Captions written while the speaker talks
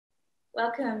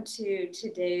Welcome to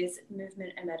today's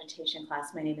movement and meditation class.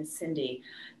 My name is Cindy.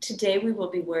 Today we will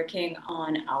be working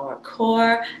on our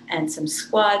core and some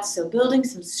squats, so building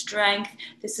some strength.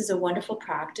 This is a wonderful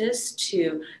practice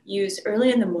to use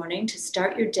early in the morning to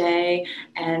start your day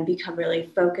and become really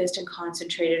focused and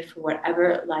concentrated for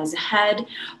whatever lies ahead.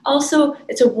 Also,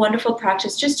 it's a wonderful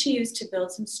practice just to use to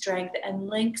build some strength and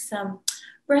link some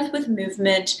breath with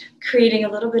movement, creating a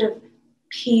little bit of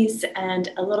peace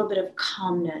and a little bit of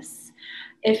calmness.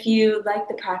 If you like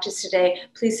the practice today,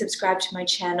 please subscribe to my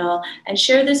channel and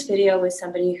share this video with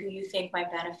somebody who you think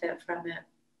might benefit from it.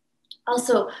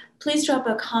 Also, please drop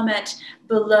a comment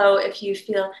below if you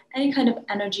feel any kind of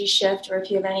energy shift or if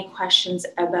you have any questions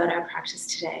about our practice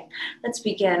today. Let's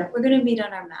begin. We're going to meet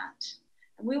on our mat.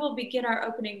 And we will begin our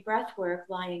opening breath work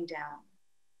lying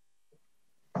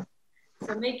down.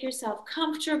 So make yourself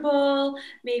comfortable,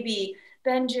 maybe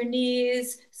bend your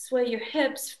knees, sway your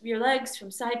hips, your legs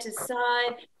from side to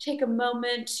side. Take a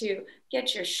moment to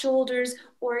get your shoulders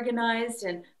organized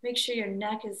and make sure your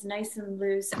neck is nice and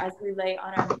loose as we lay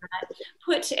on our mat.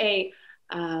 Put a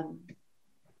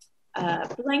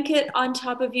blanket on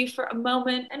top of you for a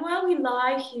moment. And while we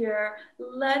lie here,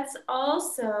 let's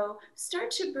also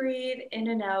start to breathe in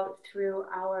and out through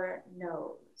our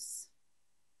nose.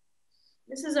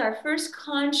 This is our first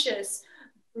conscious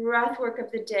breath work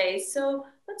of the day. So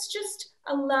let's just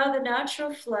allow the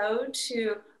natural flow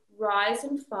to rise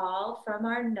and fall from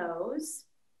our nose.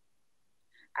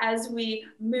 As we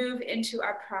move into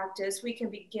our practice, we can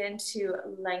begin to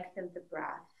lengthen the breath.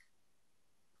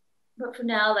 But for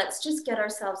now, let's just get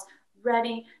ourselves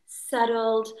ready,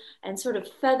 settled, and sort of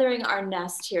feathering our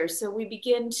nest here. So we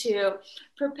begin to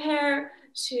prepare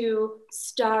to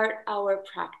start our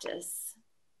practice.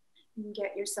 You can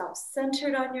get yourself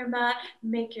centered on your mat,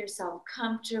 make yourself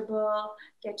comfortable,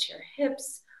 get your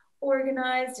hips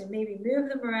organized and maybe move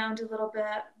them around a little bit.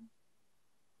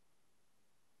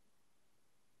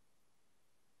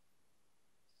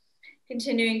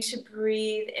 Continuing to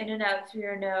breathe in and out through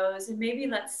your nose, and maybe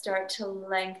let's start to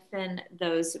lengthen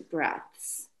those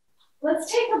breaths. Let's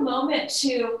take a moment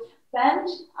to bend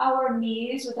our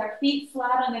knees with our feet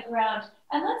flat on the ground,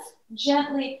 and let's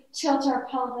gently tilt our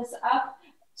pelvis up,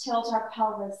 tilt our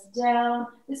pelvis down.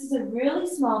 This is a really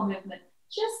small movement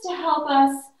just to help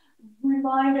us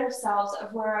remind ourselves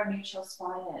of where our neutral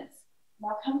spine is.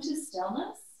 Now come to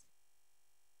stillness.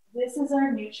 This is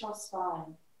our neutral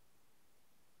spine.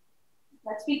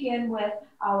 Let's begin with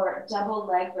our double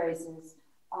leg raises.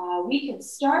 We can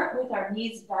start with our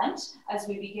knees bent as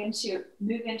we begin to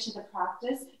move into the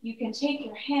practice. You can take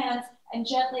your hands and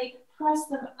gently press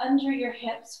them under your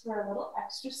hips for a little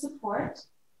extra support.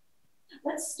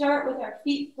 Let's start with our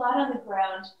feet flat on the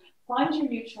ground. Find your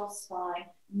neutral spine.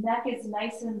 Neck is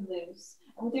nice and loose.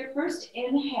 And with your first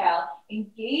inhale,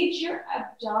 engage your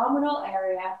abdominal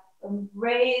area and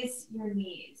raise your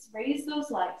knees. Raise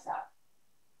those legs up.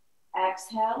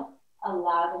 Exhale,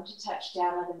 allow them to touch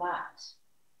down on the mat.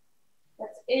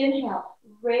 Let's inhale,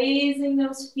 raising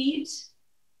those feet.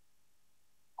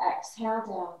 Exhale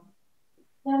down.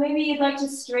 Now maybe you'd like to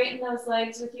straighten those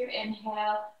legs with your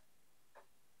inhale.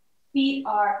 Feet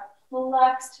are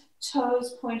flexed,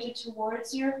 toes pointed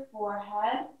towards your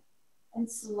forehead, and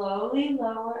slowly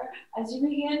lower as you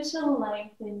begin to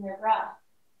lengthen your breath.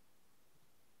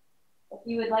 If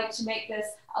you would like to make this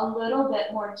a little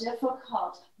bit more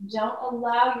difficult, don't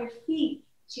allow your feet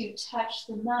to touch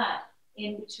the mat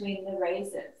in between the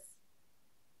raises.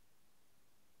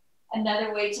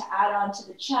 Another way to add on to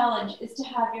the challenge is to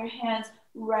have your hands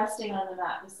resting on the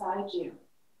mat beside you.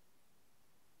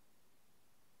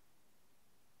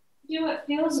 Do what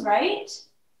feels right.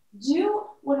 Do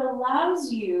what allows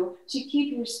you to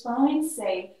keep your spine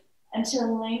safe and to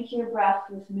link your breath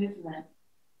with movement.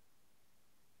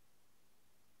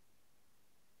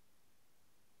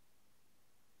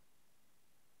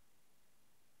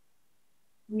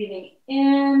 Breathing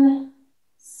in,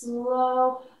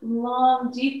 slow,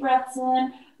 long, deep breaths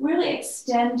in, really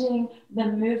extending the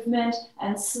movement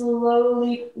and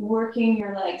slowly working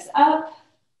your legs up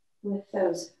with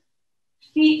those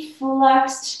feet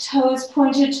flexed, toes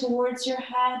pointed towards your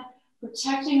head,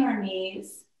 protecting our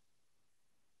knees.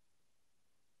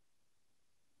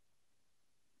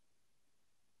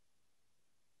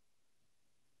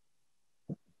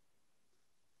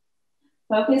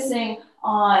 Focusing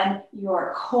on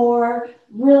your core,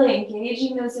 really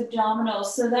engaging those abdominals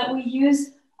so that we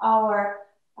use our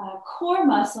core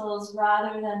muscles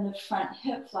rather than the front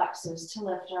hip flexors to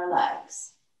lift our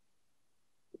legs.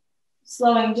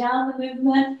 Slowing down the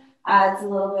movement adds a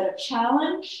little bit of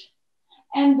challenge,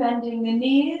 and bending the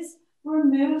knees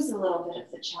removes a little bit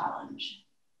of the challenge.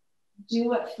 Do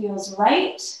what feels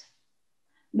right.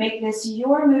 Make this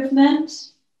your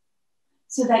movement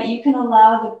so that you can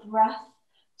allow the breath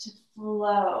to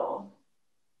flow.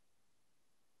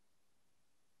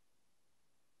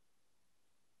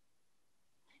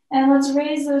 And let's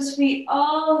raise those feet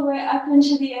all the way up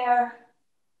into the air.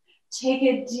 Take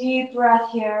a deep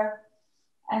breath here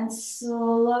and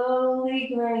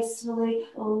slowly, gracefully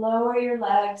lower your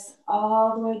legs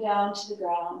all the way down to the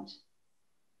ground.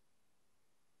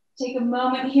 Take a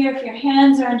moment here. If your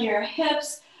hands are under your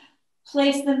hips,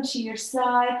 place them to your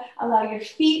side. Allow your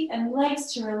feet and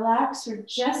legs to relax for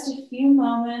just a few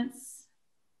moments.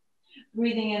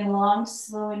 Breathing in long,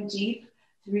 slow, and deep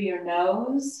through your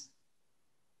nose.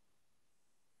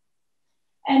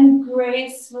 And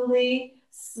gracefully,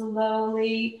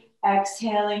 slowly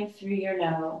exhaling through your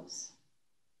nose.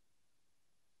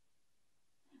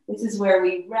 This is where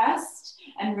we rest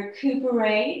and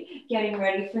recuperate, getting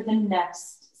ready for the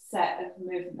next set of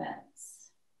movements.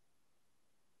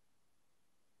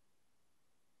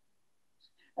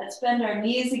 Let's bend our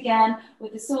knees again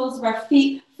with the soles of our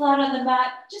feet flat on the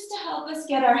mat, just to help us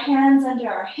get our hands under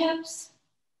our hips.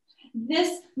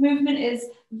 This movement is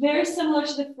very similar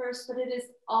to the first, but it is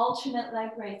alternate leg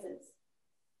raises.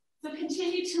 So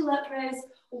continue to raise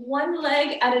one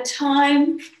leg at a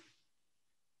time.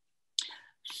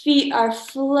 Feet are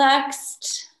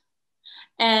flexed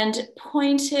and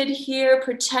pointed here,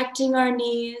 protecting our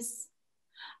knees,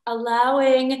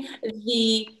 allowing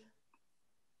the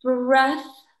breath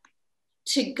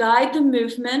to guide the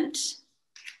movement.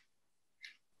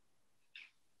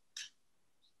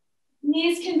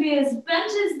 Knees can be as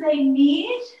bent as they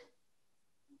need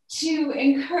to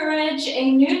encourage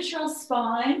a neutral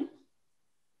spine.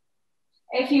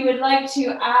 If you would like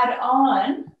to add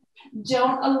on,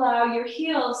 don't allow your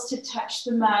heels to touch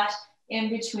the mat in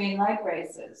between leg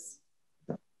raises.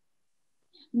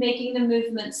 Making the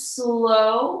movement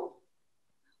slow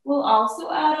will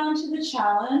also add on to the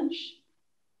challenge.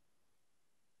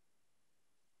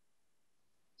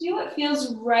 Do what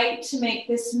feels right to make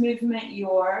this movement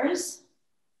yours.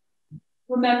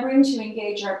 Remembering to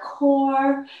engage our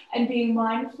core and being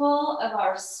mindful of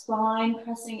our spine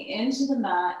pressing into the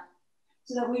mat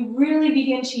so that we really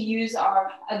begin to use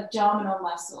our abdominal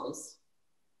muscles.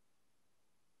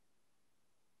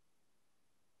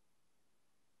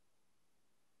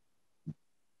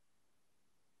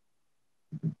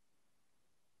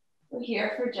 We're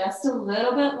here for just a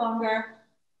little bit longer.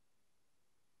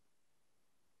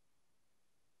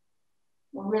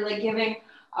 We're really giving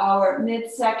our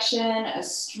midsection a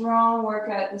strong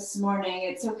workout this morning.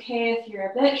 It's okay if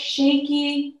you're a bit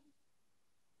shaky.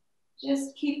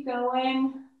 Just keep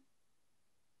going.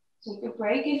 Take a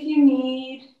break if you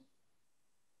need.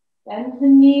 Bend the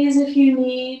knees if you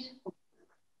need.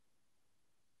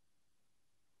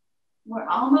 We're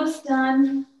almost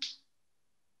done.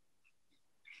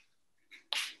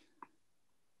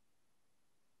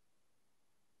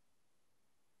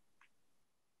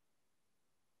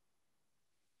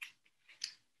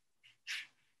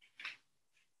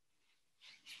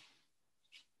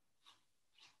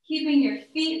 Keeping your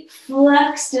feet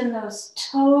flexed and those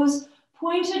toes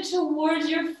pointed towards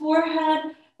your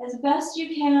forehead as best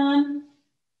you can.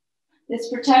 This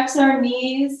protects our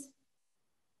knees.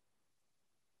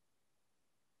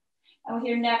 And with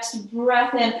your next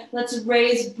breath in, let's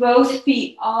raise both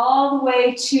feet all the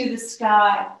way to the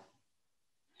sky.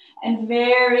 And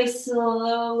very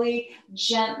slowly,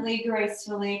 gently,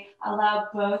 gracefully, allow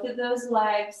both of those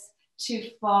legs to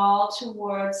fall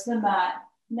towards the mat.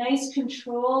 Nice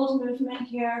controlled movement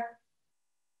here.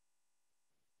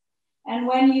 And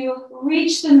when you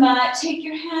reach the mat, take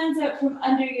your hands out from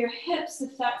under your hips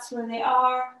if that's where they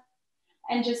are.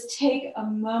 And just take a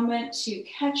moment to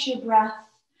catch your breath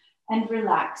and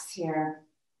relax here.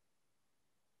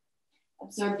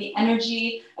 Absorb the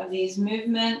energy of these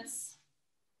movements.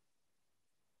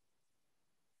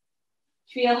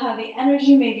 Feel how the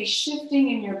energy may be shifting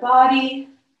in your body,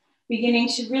 beginning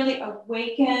to really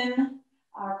awaken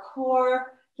our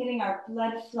core, getting our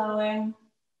blood flowing.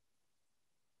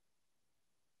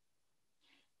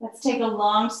 Let's take a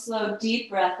long, slow, deep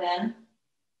breath in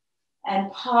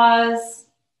and pause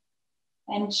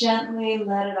and gently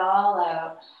let it all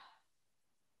out.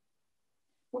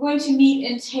 We're going to meet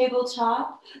in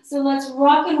tabletop. So let's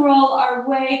rock and roll our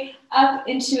way up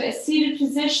into a seated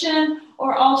position,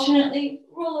 or alternately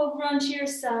roll over onto your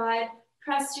side,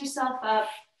 press yourself up,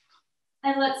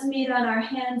 and let's meet on our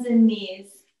hands and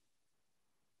knees.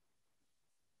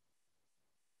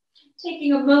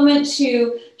 Taking a moment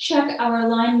to check our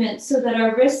alignment so that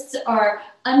our wrists are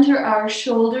under our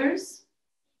shoulders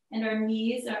and our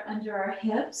knees are under our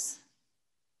hips.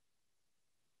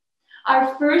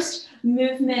 Our first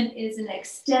movement is an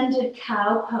extended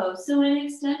cow pose. So in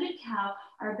extended cow,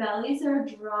 our bellies are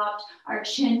dropped, our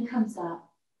chin comes up.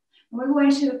 And we're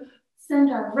going to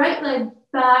send our right leg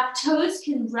back. Toes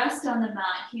can rest on the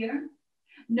mat here.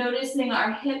 Noticing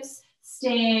our hips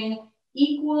staying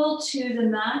equal to the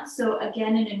mat. So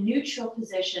again, in a neutral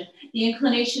position, the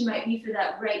inclination might be for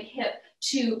that right hip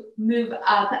to move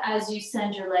up as you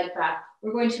send your leg back.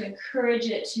 We're going to encourage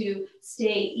it to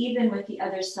stay even with the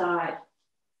other side.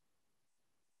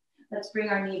 Let's bring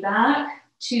our knee back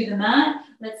to the mat.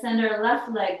 Let's send our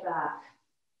left leg back.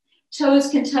 Toes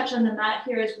can touch on the mat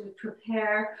here as we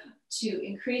prepare to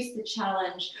increase the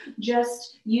challenge.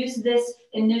 Just use this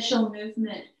initial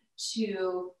movement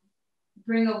to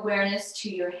bring awareness to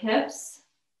your hips.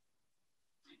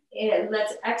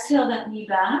 Let's exhale that knee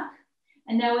back.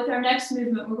 And now with our next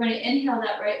movement, we're going to inhale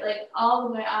that right leg all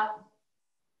the way up.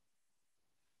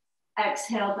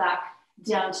 Exhale back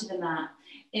down to the mat.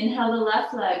 Inhale the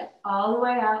left leg all the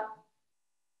way up.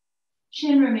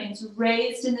 Chin remains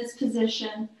raised in this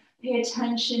position. Pay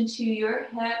attention to your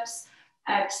hips.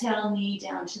 Exhale, knee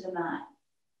down to the mat.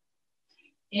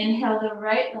 Inhale the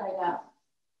right leg up.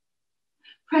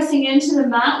 Pressing into the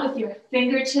mat with your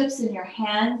fingertips and your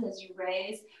hands as you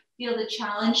raise. Feel the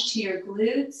challenge to your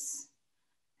glutes.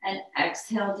 And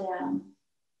exhale down.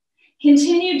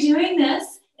 Continue doing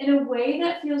this in a way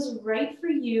that feels right for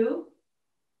you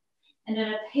and at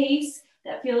a pace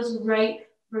that feels right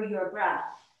for your breath.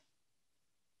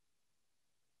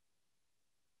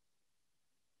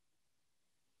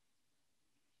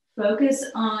 Focus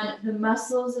on the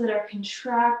muscles that are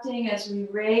contracting as we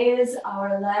raise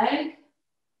our leg.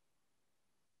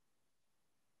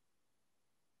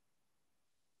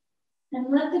 And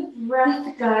let the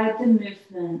breath guide the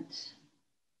movement.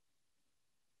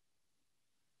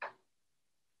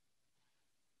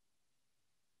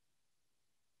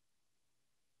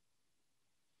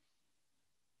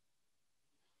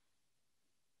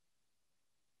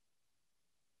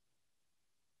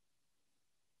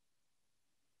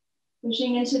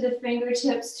 Pushing into the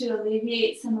fingertips to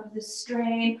alleviate some of the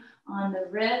strain on the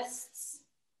wrists.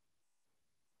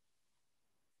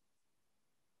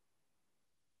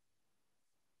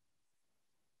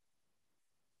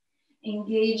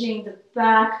 Engaging the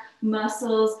back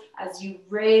muscles as you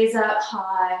raise up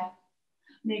high.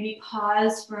 Maybe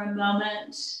pause for a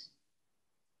moment.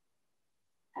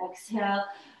 Exhale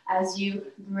as you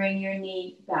bring your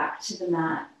knee back to the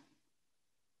mat.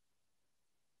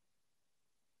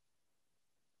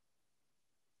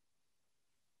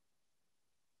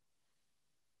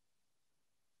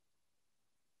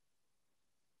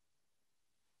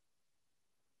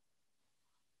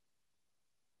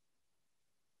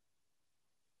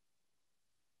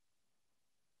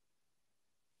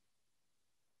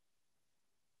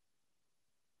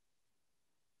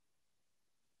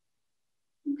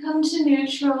 Come to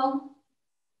neutral.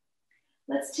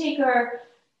 Let's take our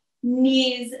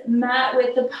knees mat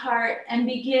width apart and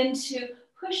begin to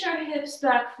push our hips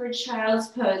back for child's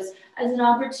pose as an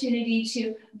opportunity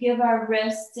to give our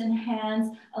wrists and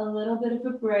hands a little bit of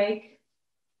a break.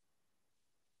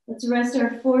 Let's rest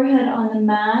our forehead on the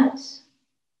mat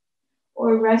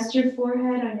or rest your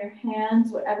forehead on your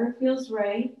hands, whatever feels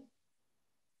right.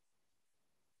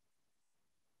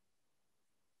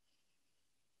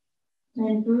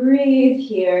 And breathe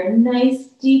here. Nice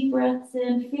deep breaths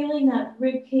in, feeling that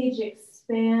rib cage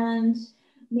expand.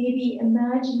 Maybe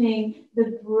imagining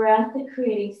the breath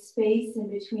creating space in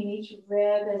between each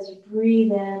rib as you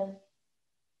breathe in.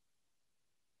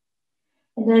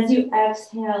 And as you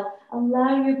exhale,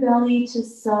 allow your belly to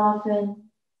soften.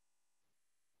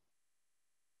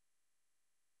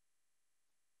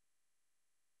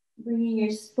 Bringing your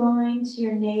spine to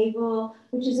your navel,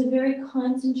 which is a very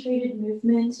concentrated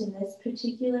movement in this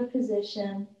particular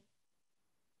position.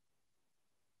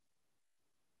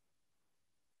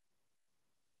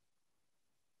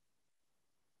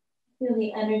 Feel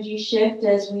the energy shift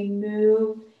as we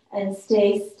move and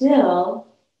stay still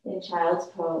in child's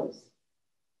pose.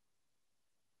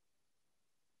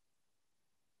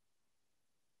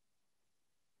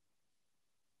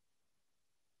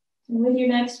 And with your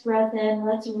next breath in,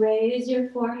 let's raise your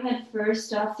forehead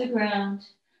first off the ground.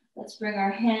 Let's bring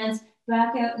our hands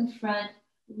back out in front,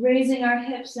 raising our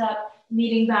hips up,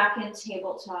 meeting back in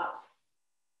tabletop.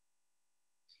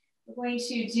 We're going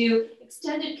to do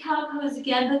extended cow pose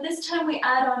again, but this time we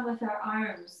add on with our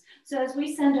arms. So as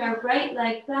we send our right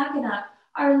leg back and up,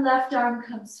 our left arm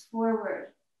comes forward,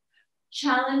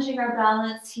 challenging our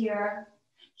balance here,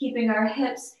 keeping our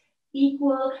hips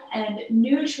equal and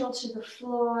neutral to the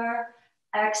floor.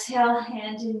 Exhale,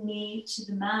 hand and knee to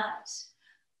the mat.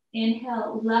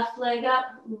 Inhale, left leg up,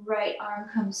 right arm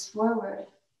comes forward.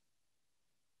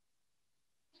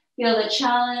 Feel the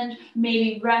challenge,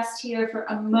 maybe rest here for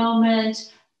a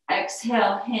moment.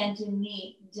 Exhale, hand and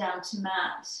knee down to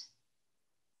mat.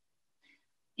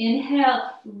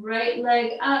 Inhale, right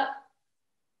leg up,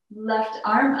 left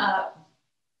arm up.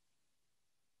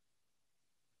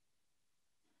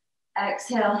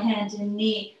 Exhale, hand and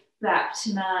knee back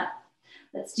to mat.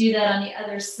 Let's do that on the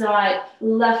other side.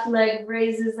 Left leg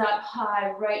raises up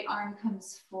high, right arm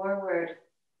comes forward.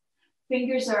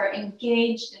 Fingers are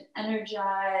engaged and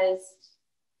energized.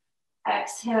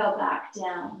 Exhale, back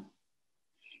down.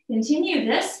 Continue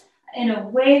this in a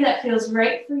way that feels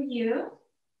right for you.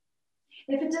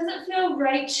 If it doesn't feel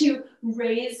right to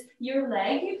raise your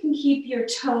leg, you can keep your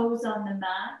toes on the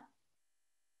mat.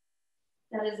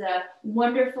 That is a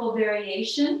wonderful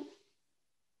variation.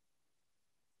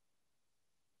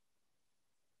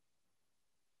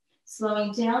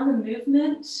 Slowing down the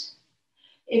movement.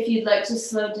 If you'd like to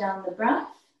slow down the breath.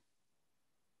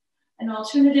 An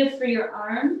alternative for your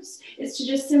arms is to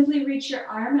just simply reach your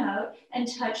arm out and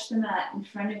touch the mat in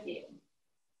front of you.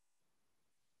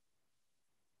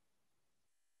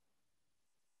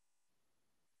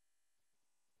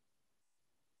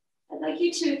 I'd like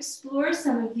you to explore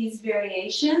some of these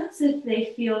variations if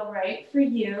they feel right for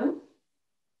you.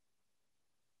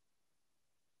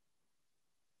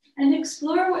 And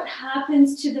explore what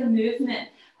happens to the movement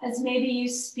as maybe you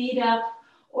speed up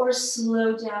or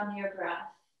slow down your breath.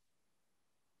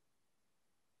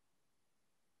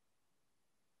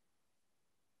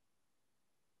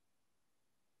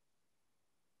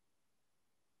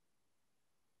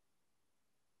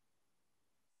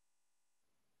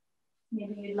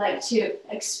 Maybe you'd like to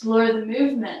explore the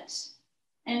movement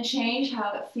and change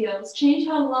how it feels. Change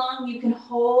how long you can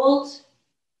hold.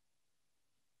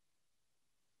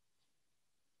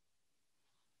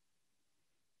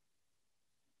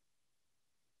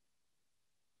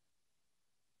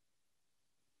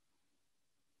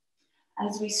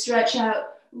 As we stretch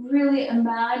out, really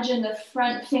imagine the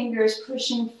front fingers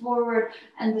pushing forward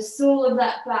and the sole of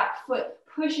that back foot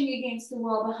pushing against the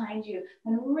wall behind you,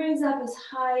 and raise up as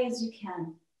high as you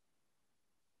can.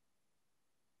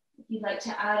 If you'd like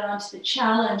to add on to the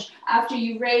challenge, after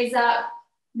you raise up,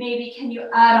 maybe can you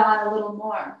add on a little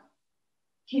more?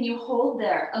 Can you hold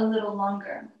there a little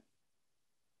longer?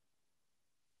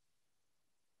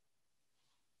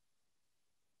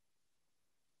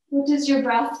 What does your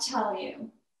breath tell you?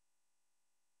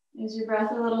 Is your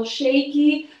breath a little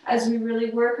shaky as we really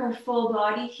work our full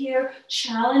body here,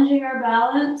 challenging our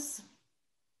balance,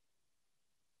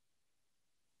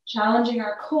 challenging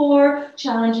our core,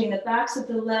 challenging the backs of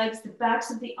the legs, the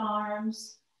backs of the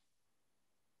arms,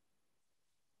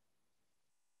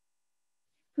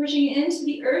 pushing into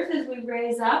the earth as we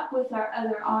raise up with our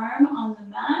other arm on the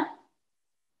mat.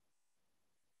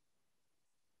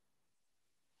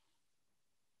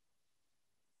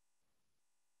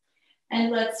 And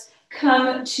let's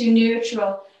come to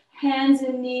neutral. Hands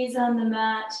and knees on the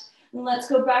mat. And let's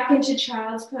go back into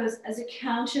child's pose as a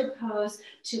counter pose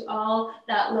to all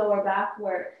that lower back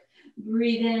work.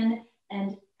 Breathe in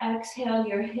and exhale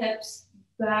your hips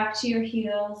back to your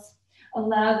heels.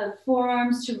 Allow the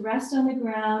forearms to rest on the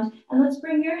ground. And let's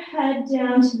bring your head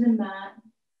down to the mat.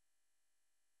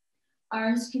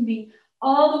 Arms can be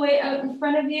all the way out in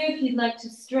front of you if you'd like to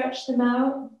stretch them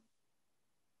out.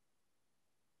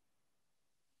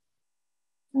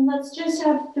 And let's just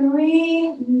have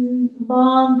 3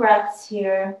 long breaths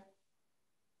here.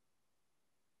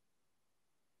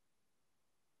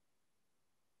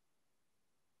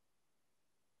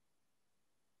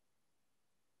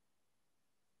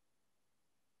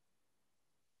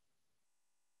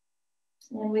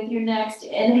 And with your next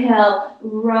inhale,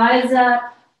 rise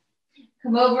up,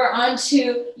 come over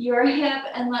onto your hip,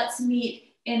 and let's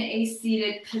meet in a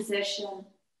seated position.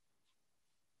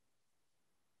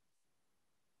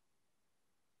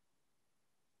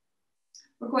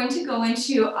 We're going to go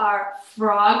into our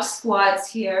frog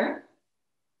squats here.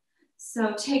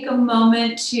 So take a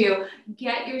moment to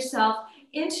get yourself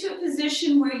into a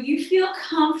position where you feel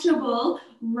comfortable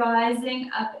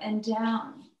rising up and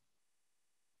down.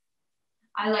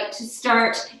 I like to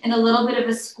start in a little bit of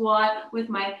a squat with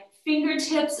my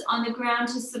fingertips on the ground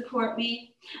to support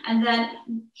me, and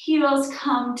then heels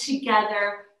come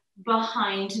together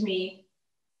behind me.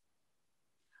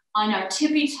 On our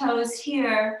tippy toes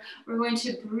here, we're going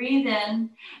to breathe in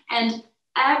and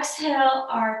exhale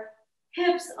our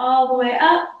hips all the way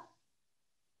up.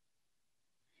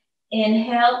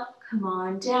 Inhale, come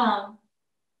on down.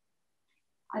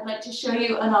 I'd like to show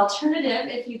you an alternative.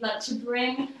 If you'd like to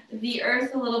bring the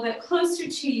earth a little bit closer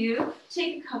to you,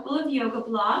 take a couple of yoga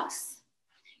blocks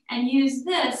and use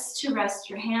this to rest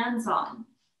your hands on.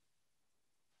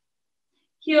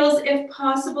 Heels, if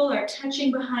possible, are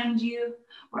touching behind you.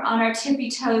 We're on our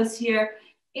tippy toes here.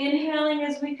 Inhaling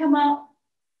as we come up,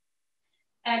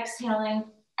 exhaling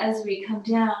as we come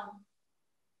down.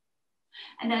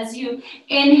 And as you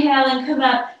inhale and come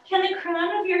up, can the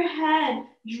crown of your head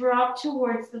drop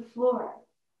towards the floor?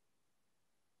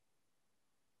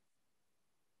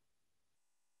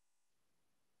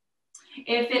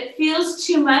 If it feels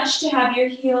too much to have your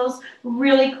heels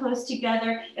really close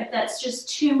together, if that's just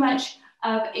too much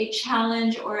of a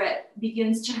challenge or it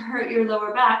begins to hurt your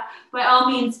lower back, by all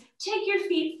means, take your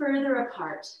feet further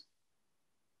apart.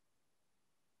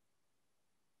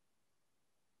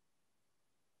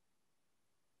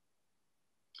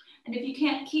 And if you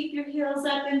can't keep your heels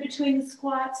up in between the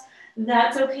squats,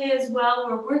 that's okay as well.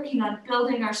 We're working on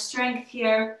building our strength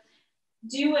here.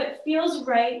 Do what feels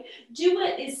right. Do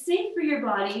what is safe for your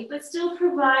body, but still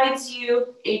provides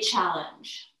you a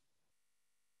challenge.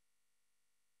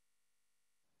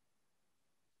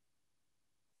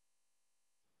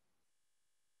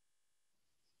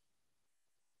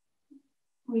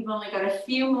 We've only got a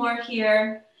few more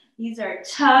here. These are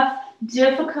tough,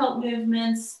 difficult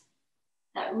movements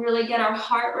that really get our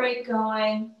heart rate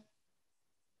going.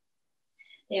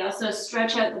 They also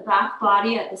stretch out the back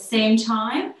body at the same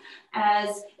time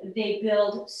as they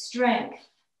build strength.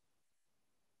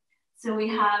 So we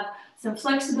have some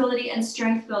flexibility and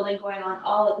strength building going on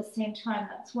all at the same time.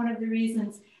 That's one of the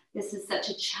reasons this is such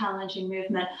a challenging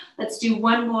movement. Let's do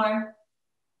one more.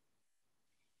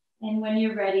 And when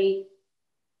you're ready,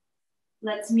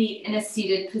 let's meet in a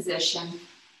seated position.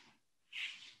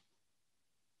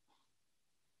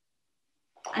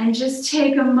 And just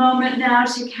take a moment now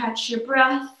to catch your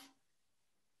breath.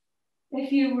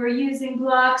 If you were using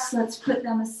blocks, let's put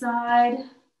them aside.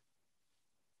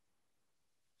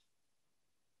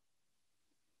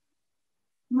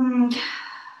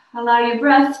 Allow your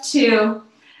breath to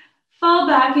fall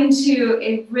back into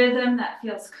a rhythm that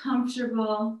feels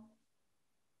comfortable.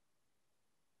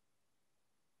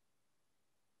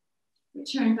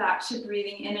 Return back to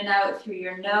breathing in and out through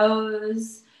your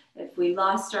nose. If we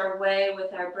lost our way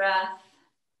with our breath.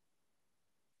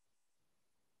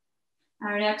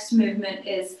 Our next movement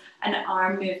is an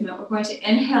arm movement. We're going to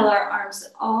inhale our arms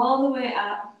all the way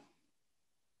up,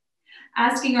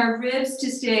 asking our ribs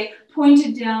to stay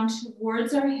pointed down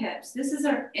towards our hips. This is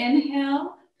our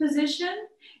inhale position.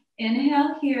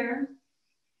 Inhale here.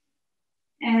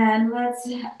 And let's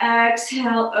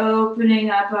exhale,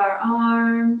 opening up our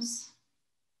arms.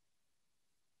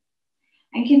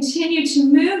 And continue to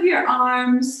move your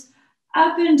arms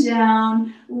up and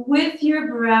down with your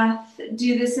breath.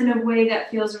 Do this in a way that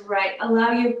feels right.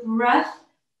 Allow your breath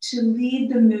to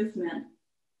lead the movement.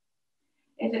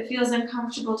 If it feels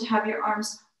uncomfortable to have your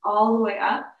arms all the way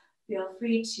up, feel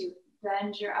free to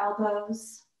bend your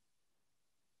elbows.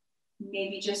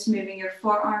 Maybe just moving your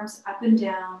forearms up and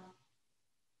down.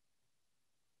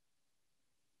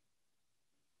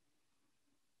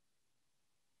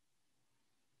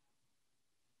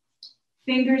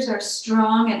 Fingers are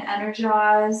strong and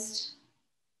energized.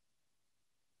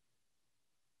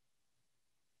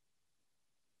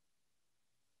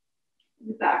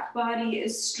 The back body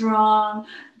is strong.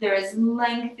 There is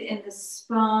length in the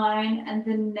spine and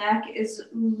the neck is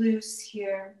loose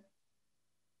here.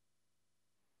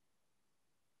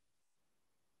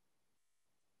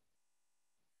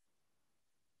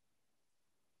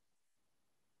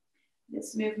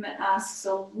 This movement asks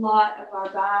a lot of our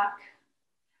back.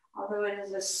 Although it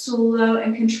is a slow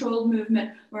and controlled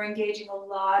movement, we're engaging a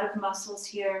lot of muscles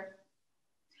here.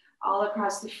 All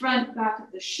across the front, back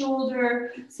of the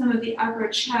shoulder, some of the upper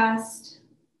chest,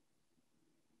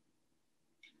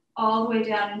 all the way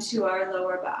down into our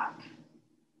lower back.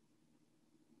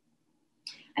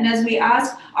 And as we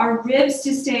ask our ribs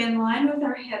to stay in line with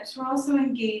our hips, we're also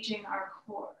engaging our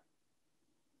core.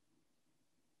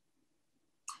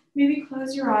 Maybe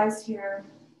close your eyes here.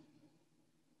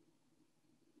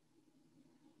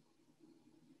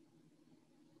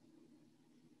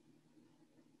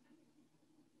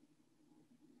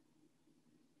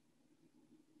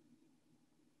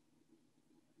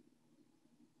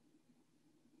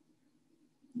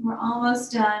 We're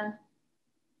almost done.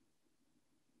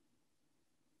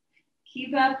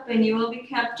 Keep up and you will be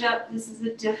kept up. This is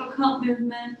a difficult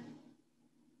movement.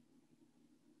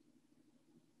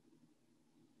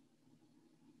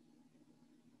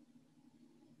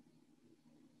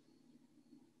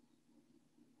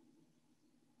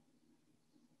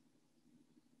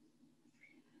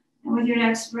 And with your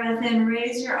next breath in,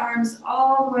 raise your arms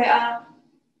all the way up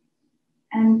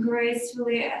and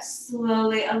gracefully,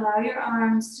 slowly allow your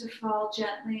arms to fall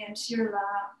gently into your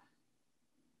lap.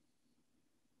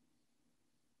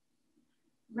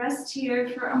 Rest here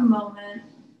for a moment,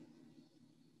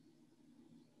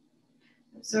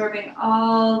 absorbing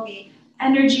all the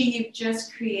energy you've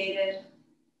just created,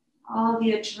 all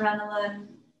the adrenaline.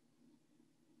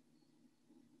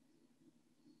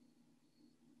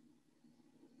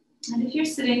 And if you're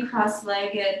sitting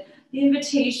cross-legged, the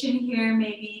invitation here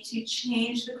may be to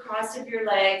change the cross of your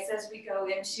legs as we go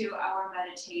into our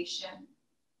meditation.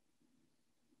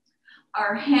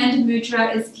 Our hand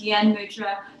mudra is Gyan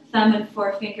mudra, thumb and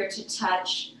forefinger to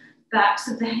touch. Backs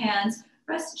of the hands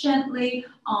rest gently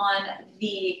on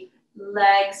the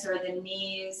legs or the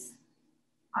knees.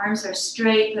 Arms are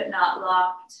straight but not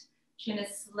locked. Chin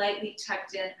is slightly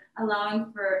tucked in,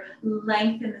 allowing for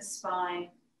length in the spine.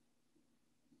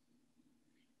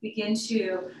 Begin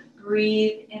to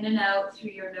breathe in and out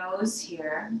through your nose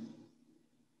here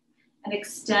and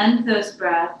extend those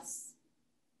breaths.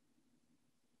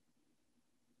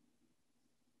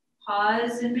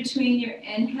 Pause in between your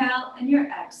inhale and your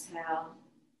exhale.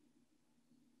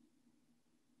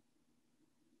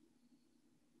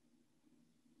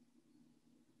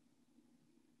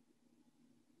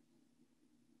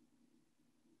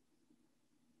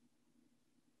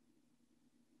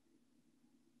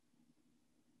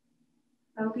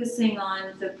 Focusing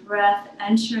on the breath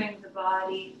entering the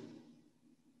body.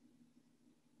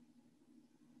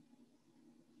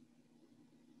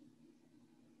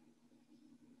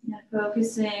 And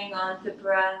focusing on the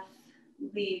breath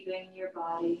leaving your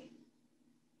body.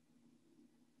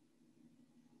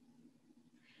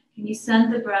 Can you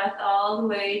send the breath all the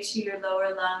way to your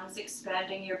lower lungs,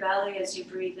 expanding your belly as you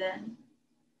breathe in?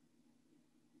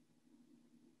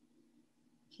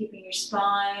 Keeping your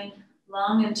spine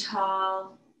long and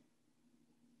tall.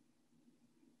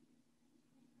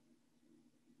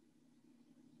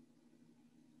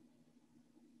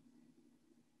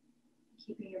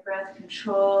 Keeping your breath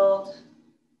controlled.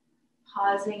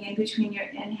 Pausing in between your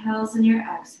inhales and your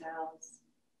exhales.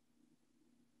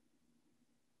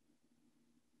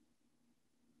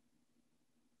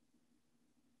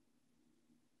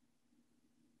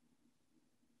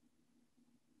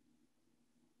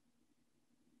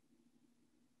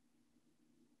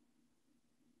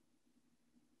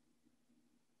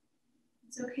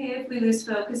 It's okay if we lose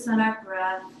focus on our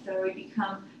breath or we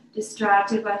become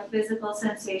distracted by physical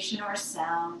sensation or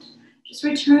sound. Just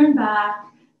return back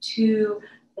to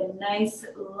the nice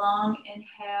long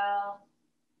inhale,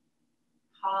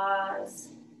 pause,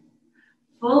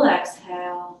 full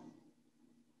exhale,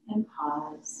 and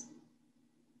pause.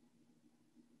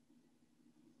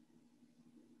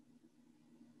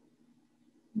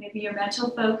 Maybe your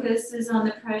mental focus is on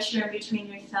the pressure in between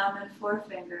your thumb and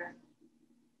forefinger.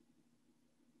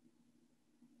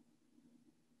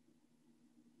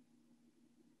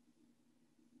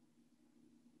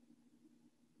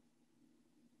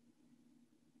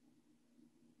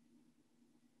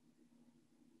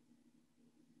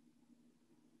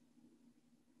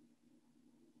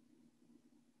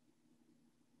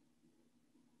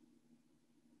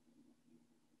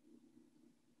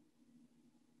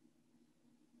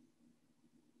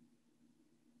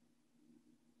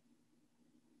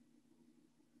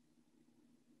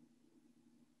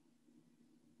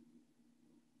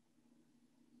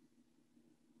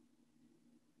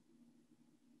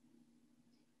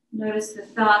 Notice the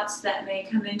thoughts that may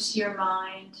come into your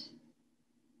mind.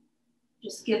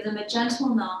 Just give them a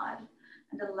gentle nod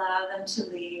and allow them to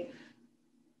leave.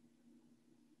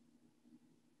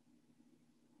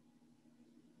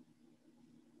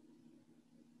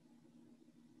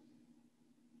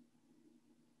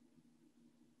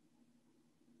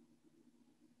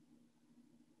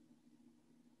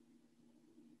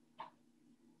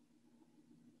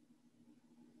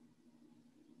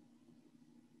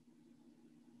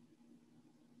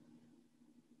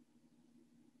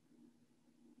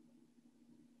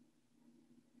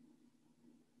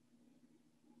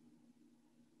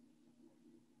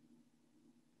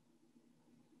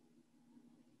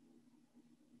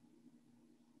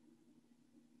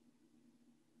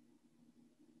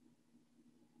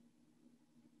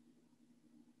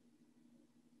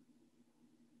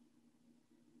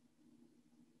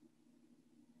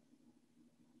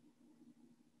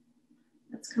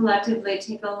 Let's collectively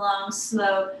take a long,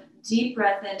 slow, deep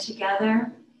breath in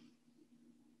together.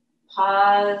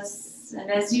 Pause, and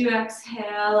as you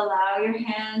exhale, allow your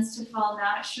hands to fall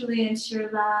naturally into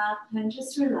your lap and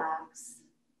just relax.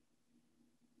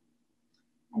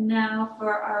 And now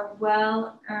for our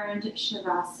well-earned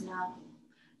Shavasana.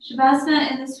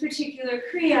 Shavasana in this particular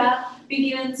Kriya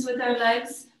begins with our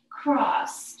legs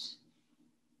crossed.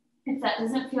 If that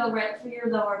doesn't feel right for your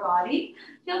lower body,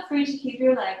 feel free to keep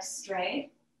your legs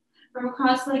straight. From a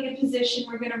cross-legged position,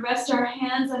 we're going to rest our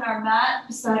hands on our mat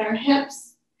beside our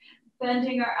hips,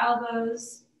 bending our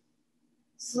elbows,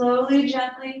 slowly,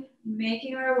 gently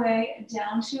making our way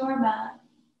down to our mat.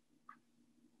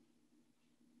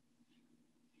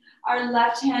 Our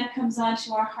left hand comes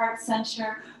onto our heart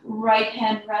center, right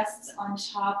hand rests on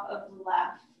top of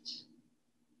left.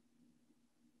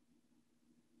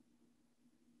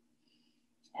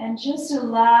 And just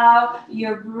allow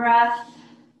your breath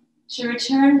to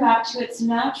return back to its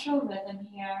natural rhythm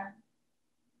here.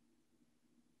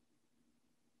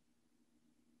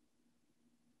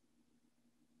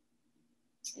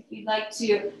 If you'd like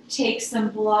to take some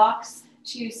blocks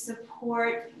to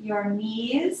support your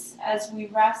knees as we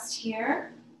rest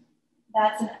here,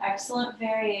 that's an excellent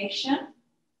variation.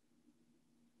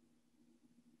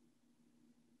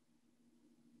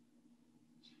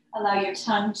 Allow your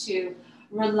tongue to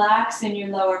relax in your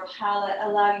lower palate.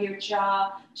 Allow your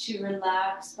jaw to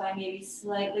relax by maybe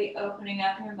slightly opening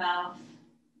up your mouth.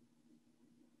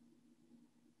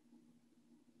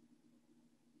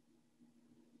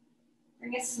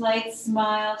 Bring a slight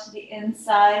smile to the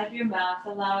inside of your mouth,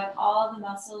 allowing all the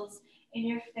muscles in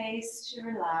your face to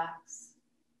relax.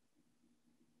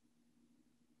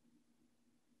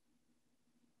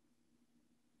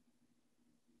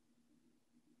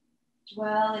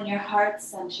 Dwell in your heart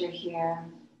center here.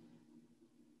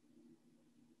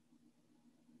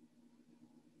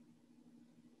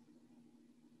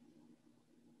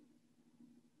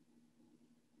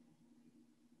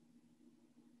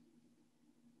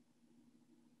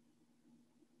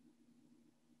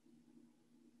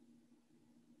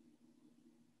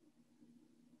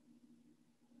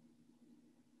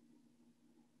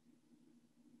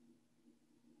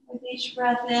 With each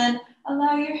breath in,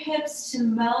 allow your hips to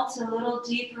melt a little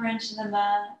deeper into the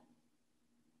mat.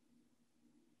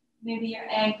 Maybe your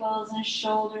ankles and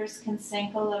shoulders can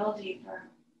sink a little deeper.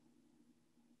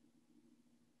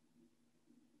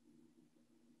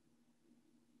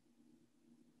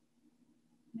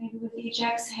 Maybe with each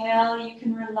exhale, you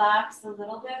can relax a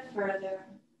little bit further.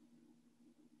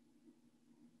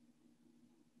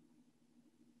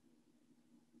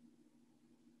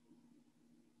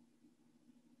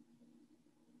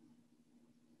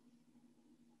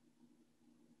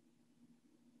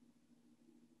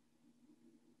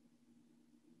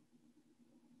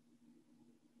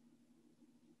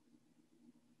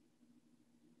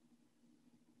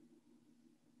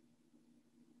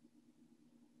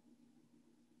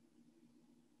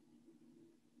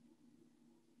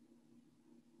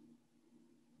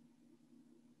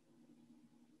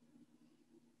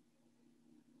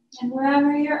 And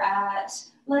wherever you're at,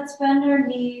 let's bend our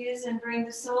knees and bring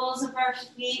the soles of our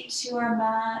feet to our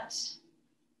mat.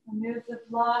 Remove the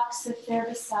blocks if they're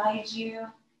beside you.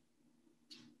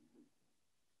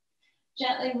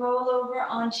 Gently roll over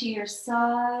onto your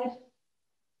side.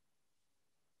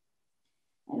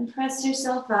 And press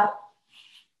yourself up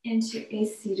into a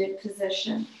seated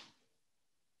position.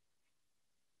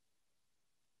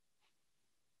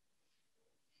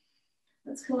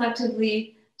 Let's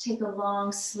collectively take a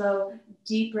long, slow,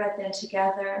 deep breath in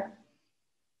together.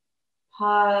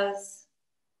 Pause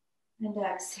and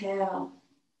exhale.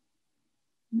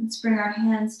 Let's bring our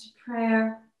hands to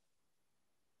prayer.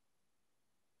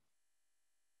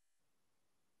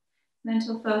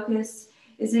 Mental focus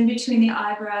is in between the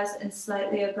eyebrows and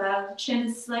slightly above. Chin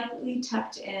is slightly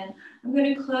tucked in. I'm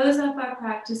going to close up our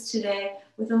practice today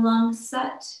with a long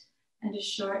Sat and a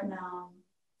short Nam.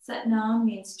 Sat Nam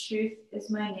means truth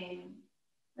is my name.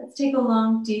 Let's take a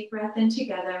long, deep breath in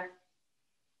together.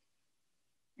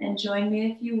 And join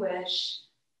me if you wish.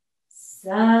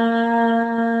 Sat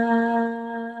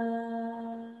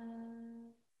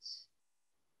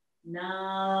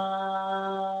Nam.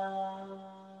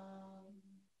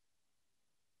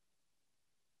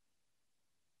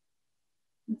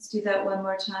 Let's do that one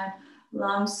more time.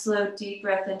 Long, slow, deep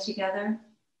breath in together.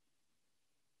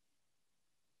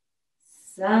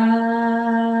 Sat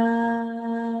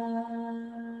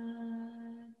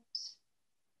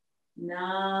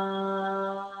Nam.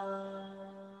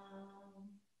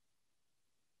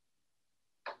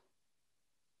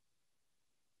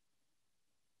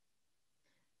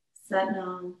 Sat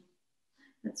Nam.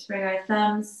 Let's bring our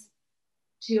thumbs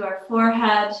to our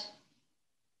forehead,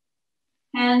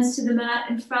 hands to the mat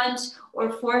in front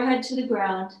or forehead to the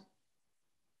ground.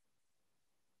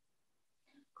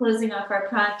 Closing off our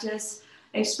practice,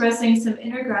 expressing some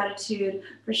inner gratitude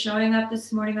for showing up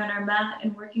this morning on our mat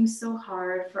and working so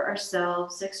hard for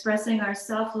ourselves, expressing our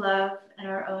self-love and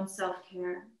our own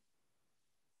self-care.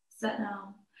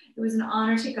 Satnam. It was an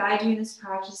honor to guide you in this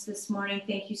practice this morning.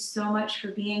 Thank you so much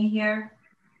for being here.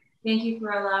 Thank you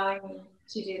for allowing me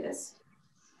to do this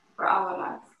for all of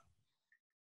us.